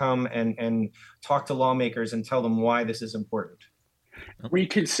 please come and talk to lawmakers and tell them why this is important.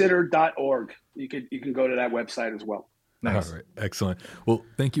 Reconsider.org. You can go to that website as well. Nice. All right. Excellent. Well,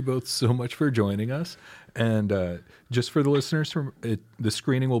 thank you both so much for joining us. And just for the listeners, the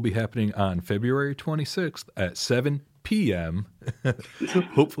screening will be happening on February 26th at 7 p.m.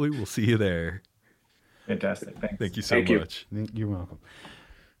 Hopefully, we'll see you there. Fantastic. Thanks. Thank you so much. You're welcome.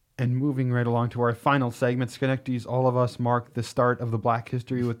 And moving right along to our final segment, Schenectady's All of Us marked the start of the Black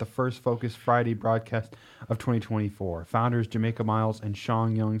History with the first Focus Friday broadcast of 2024. Founders Jamaica Miles and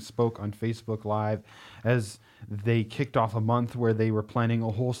Shawn Young spoke on Facebook Live as they kicked off a month where they were planning a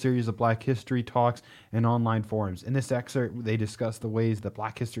whole series of Black History talks and online forums. In this excerpt, they discussed the ways that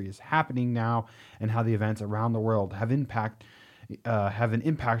Black History is happening now and how the events around the world have an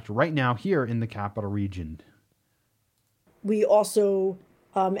impact right now here in the capital region. We also,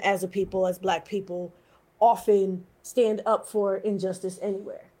 as a people, as Black people, often stand up for injustice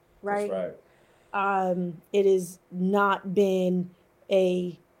anywhere, right? That's right. It has not been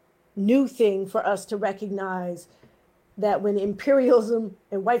a new thing for us to recognize that when imperialism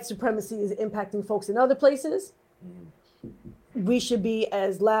and white supremacy is impacting folks in other places, we should be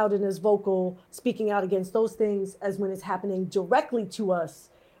as loud and as vocal speaking out against those things as when it's happening directly to us,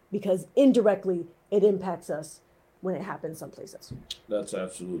 because indirectly it impacts us when it happens someplace else. That's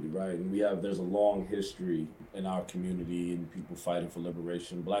absolutely right. And there's a long history in our community and people fighting for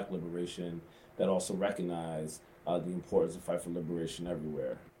liberation, Black liberation, that also recognize the importance of fight for liberation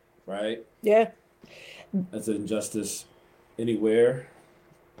everywhere, right? Yeah. That's an injustice anywhere.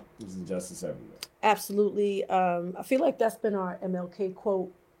 There's injustice everywhere. Absolutely. I feel like that's been our MLK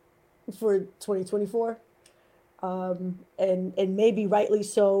quote for 2024. And maybe rightly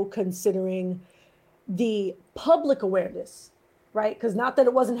so, considering the public awareness, right? Because not that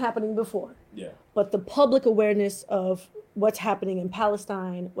it wasn't happening before, but the public awareness of what's happening in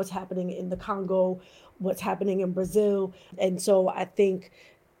Palestine, what's happening in the Congo, what's happening in Brazil. And so I think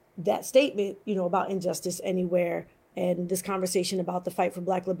that statement, about injustice anywhere and this conversation about the fight for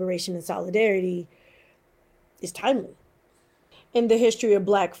Black liberation and solidarity is timely. And the history of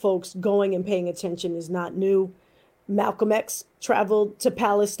Black folks going and paying attention is not new. Malcolm X traveled to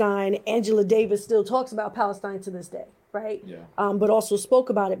Palestine. Angela Davis still talks about Palestine to this day, right? Yeah. But also spoke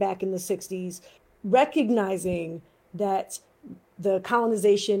about it back in the 60s, recognizing that the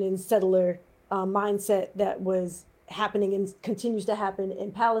colonization and settler mindset that was happening and continues to happen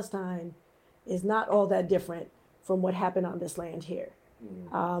in Palestine is not all that different from what happened on this land here.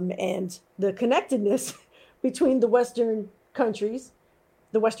 And the connectedness between the Western countries,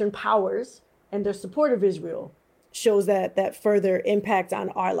 the Western powers, and their support of Israel shows that further impact on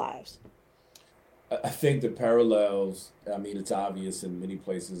our lives. I think the parallels, I mean, it's obvious in many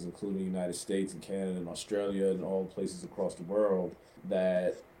places, including the United States and Canada and Australia and all places across the world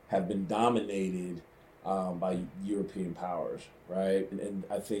that have been dominated by European powers, right? And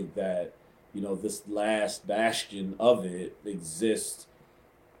I think that, you know, this last bastion of it exists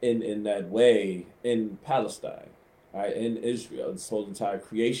in that way in Palestine, right? In Israel. This whole entire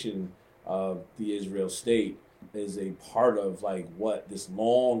creation of the Israel state is a part of like what this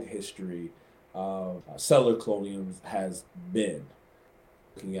long history of settler colonialism has been.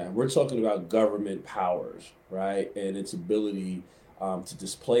 We're talking about government powers, right? And its ability to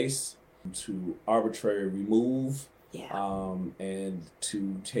displace, to arbitrarily remove, and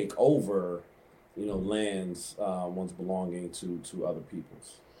to take over, you know, lands once belonging to other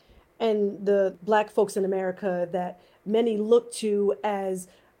peoples. And the Black folks in America that many look to as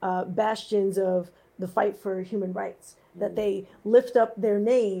bastions of the fight for human rights, that they lift up their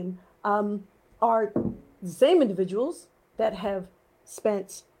name, are the same individuals that have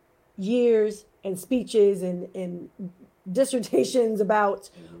spent years and speeches and dissertations about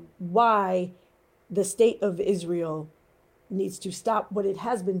why the state of Israel needs to stop what it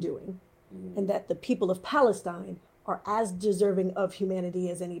has been doing, and that the people of Palestine are as deserving of humanity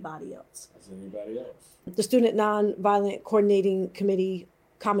as anybody else. The Student Nonviolent Coordinating Committee,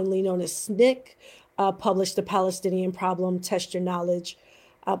 commonly known as SNCC, published The Palestinian Problem, Test Your Knowledge.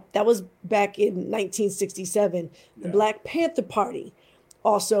 That was back in 1967. The Black Panther Party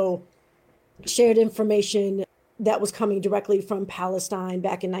also shared information that was coming directly from Palestine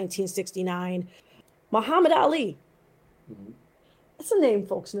back in 1969. Muhammad Ali, that's a name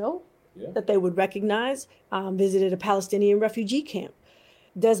folks know, that they would recognize, visited a Palestinian refugee camp.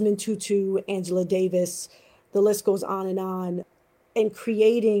 Desmond Tutu, Angela Davis, the list goes on, and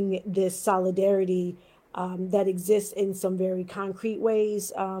creating this solidarity that exists in some very concrete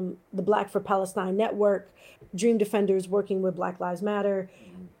ways. The Black for Palestine Network, Dream Defenders working with Black Lives Matter.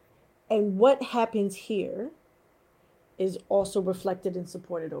 And what happens here is also reflected and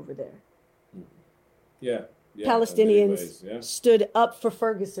supported over there. Palestinians stood up for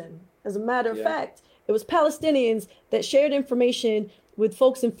Ferguson. As a matter of fact, it was Palestinians that shared information with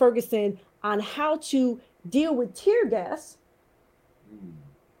folks in Ferguson on how to deal with tear gas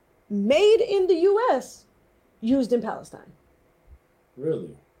made in the U.S., used in Palestine.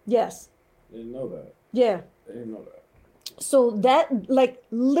 Really? Yes. Didn't know that. Yeah. I didn't know that. So that, like,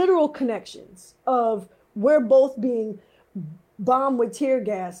 literal connections of we're both being bombed with tear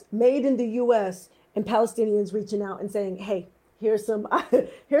gas made in the U.S. and Palestinians reaching out and saying, hey, here's some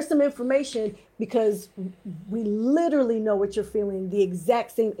information because we literally know what you're feeling. The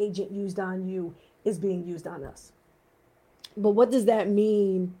exact same agent used on you is being used on us. But what does that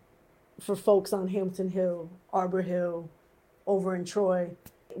mean for folks on Hampton Hill, Arbor Hill, over in Troy?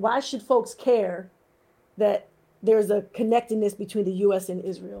 Why should folks care that there's a connectedness between the U.S. and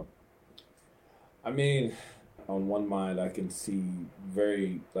Israel? I mean, on one mind, I can see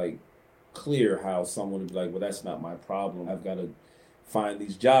very clear how someone would be like, well, that's not my problem. I've got to find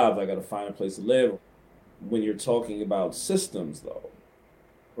these jobs. I got to find a place to live. When you're talking about systems, though,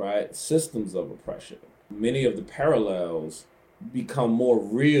 right? Systems of oppression. Many of the parallels become more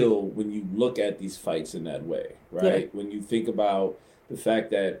real when you look at these fights in that way, right? Yeah. When you think about the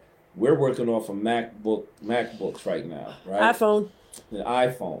fact that we're working off of MacBooks right now, right? The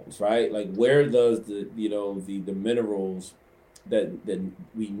iPhones, right? Like, where does the minerals that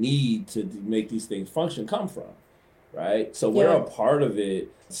we need to make these things function come from, right? So we're a part of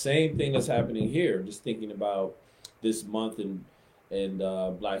it. Same thing that's happening here. Just thinking about this month and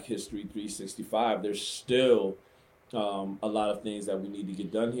Black History 365, there's still a lot of things that we need to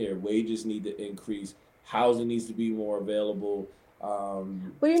get done here. Wages need to increase. Housing needs to be more available. What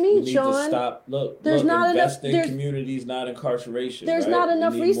do you mean, Shawn? Invest in communities, not incarceration. There's not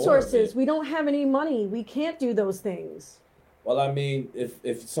enough resources. We don't have any money. We can't do those things. Well, I mean,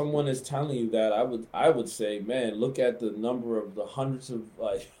 if someone is telling you that, I would say, man, look at the number of the hundreds of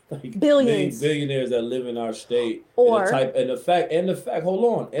billionaires that live in our state, and the fact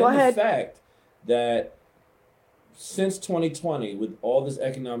that since 2020, with all this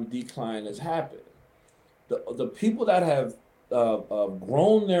economic decline has happened, The people that have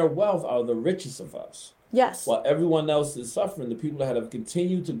grown their wealth are the richest of us. Yes. While everyone else is suffering, the people that have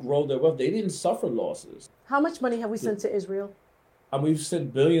continued to grow their wealth, they didn't suffer losses. How much money have we sent to Israel? We've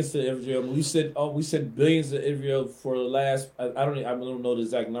sent billions to Israel. We sent billions to Israel for the last. I don't know the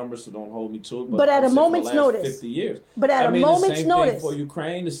exact numbers, so don't hold me to it. But at a moment's notice, 50 years. But at a moment's notice, for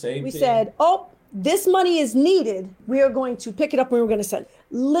Ukraine, the same thing. We said, this money is needed. We are going to pick it up and we're going to send.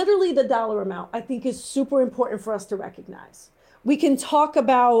 Literally, the dollar amount I think is super important for us to recognize. We can talk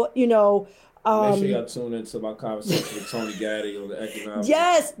about, Make sure y'all tune into my conversation with Tony Gaddy on the economics.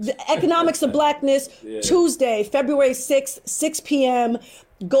 Yes, the economics of blackness, yeah. Tuesday, February 6th, 6 p.m.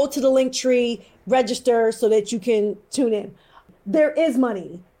 Go to the link tree, register so that you can tune in. There is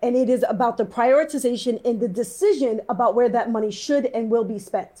money, and it is about the prioritization and the decision about where that money should and will be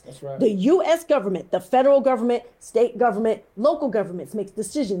spent. That's right. The U.S. government, the federal government, state government, local governments makes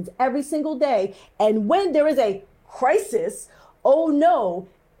decisions every single day. And when there is a crisis, oh no,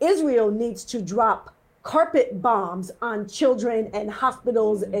 Israel needs to drop carpet bombs on children and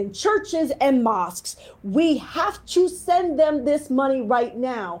hospitals and churches and mosques. We have to send them this money right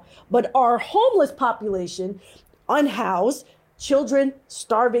now. But our homeless population, unhoused, children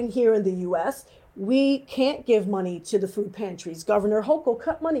starving here in the U.S., we can't give money to the food pantries. Governor Hochul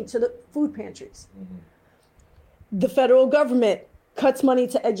cut money to the food pantries. Mm-hmm. The federal government cuts money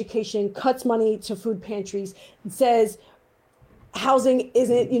to education, cuts money to food pantries, and says, housing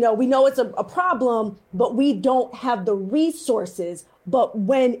isn't, we know it's a problem, but we don't have the resources. But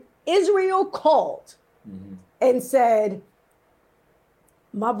when Israel called mm-hmm. and said,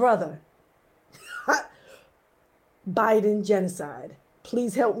 my brother, Biden genocide,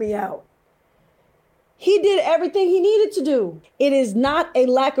 please help me out. He did everything he needed to do. It is not a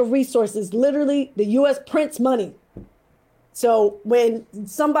lack of resources. Literally, the U.S. prints money. So when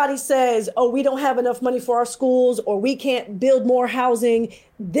somebody says, we don't have enough money for our schools or we can't build more housing,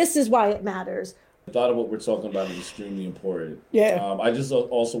 this is why it matters. I thought of what we're talking about is extremely important. Yeah. I just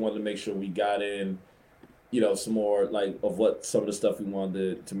also wanted to make sure we got in, some more of what some of the stuff we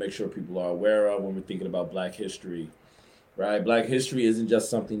wanted to make sure people are aware of when we're thinking about Black history, right? Black history isn't just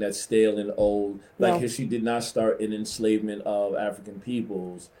something that's stale and old. Black history did not start in enslavement of African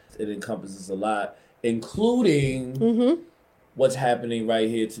peoples. It encompasses a lot, including... Mm-hmm. what's happening right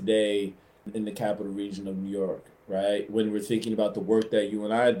here today in the capital region of New York, right? When we're thinking about the work that you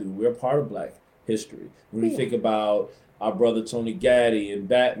and I do, we're part of Black history. When we think about our brother Tony Gaddy and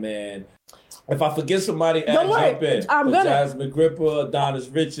Batman, if I forget somebody, jump in. Jasmine Gripper, Adonis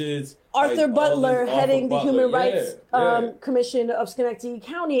Richards, Arthur Butler heading the Human Rights Commission of Schenectady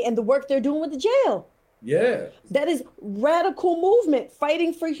County and the work they're doing with the jail. Yeah. That is radical movement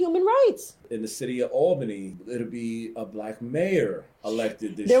fighting for human rights. In the city of Albany, it'll be a Black mayor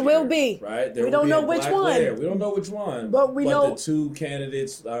elected this year. There will be. Right? We don't know which one. We don't know which one. But we know. The two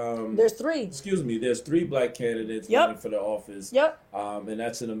candidates. There's three. Excuse me. There's three Black candidates running for the office. Yep. And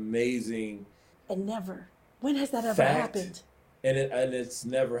that's an amazing. And never. When has that ever happened? And it's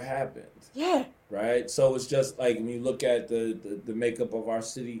never happened. Yeah. Right? So it's just like when you look at the makeup of our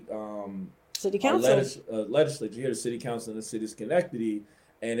city. City council, legislature here, the city council in the city of Schenectady,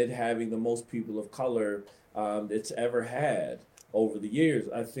 and it having the most people of color it's ever had over the years.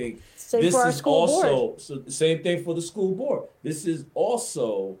 I think same this for our is school also board. So the same thing for the school board.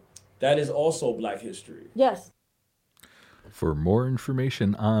 That is also Black history. Yes. For more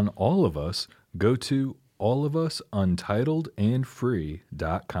information on all of us, go to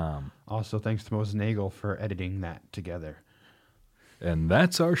allavusuntitledandfree.com. Also, thanks to Moses Nagel for editing that together. And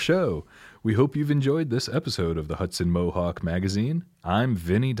that's our show. We hope you've enjoyed this episode of the Hudson Mohawk Magazine. I'm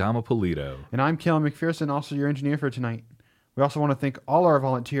Vinny Damapolito. And I'm Kalen McPherson, also your engineer for tonight. We also want to thank all our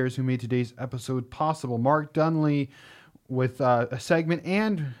volunteers who made today's episode possible. Mark Dunlea with a segment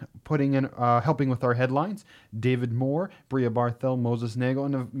and putting in helping with our headlines. David Moore, Brea Barthel, Moses Nagel,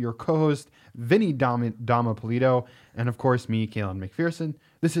 and your co-host, Vinny Damapolito. And of course, me, Kalen McPherson.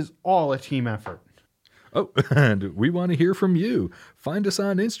 This is all a team effort. Oh, and we want to hear from you. Find us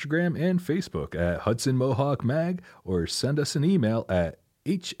on Instagram and Facebook at Hudson Mohawk Mag or send us an email at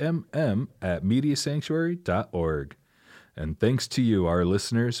hmm@mediasanctuary.org. And thanks to you, our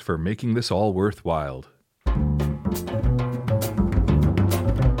listeners, for making this all worthwhile.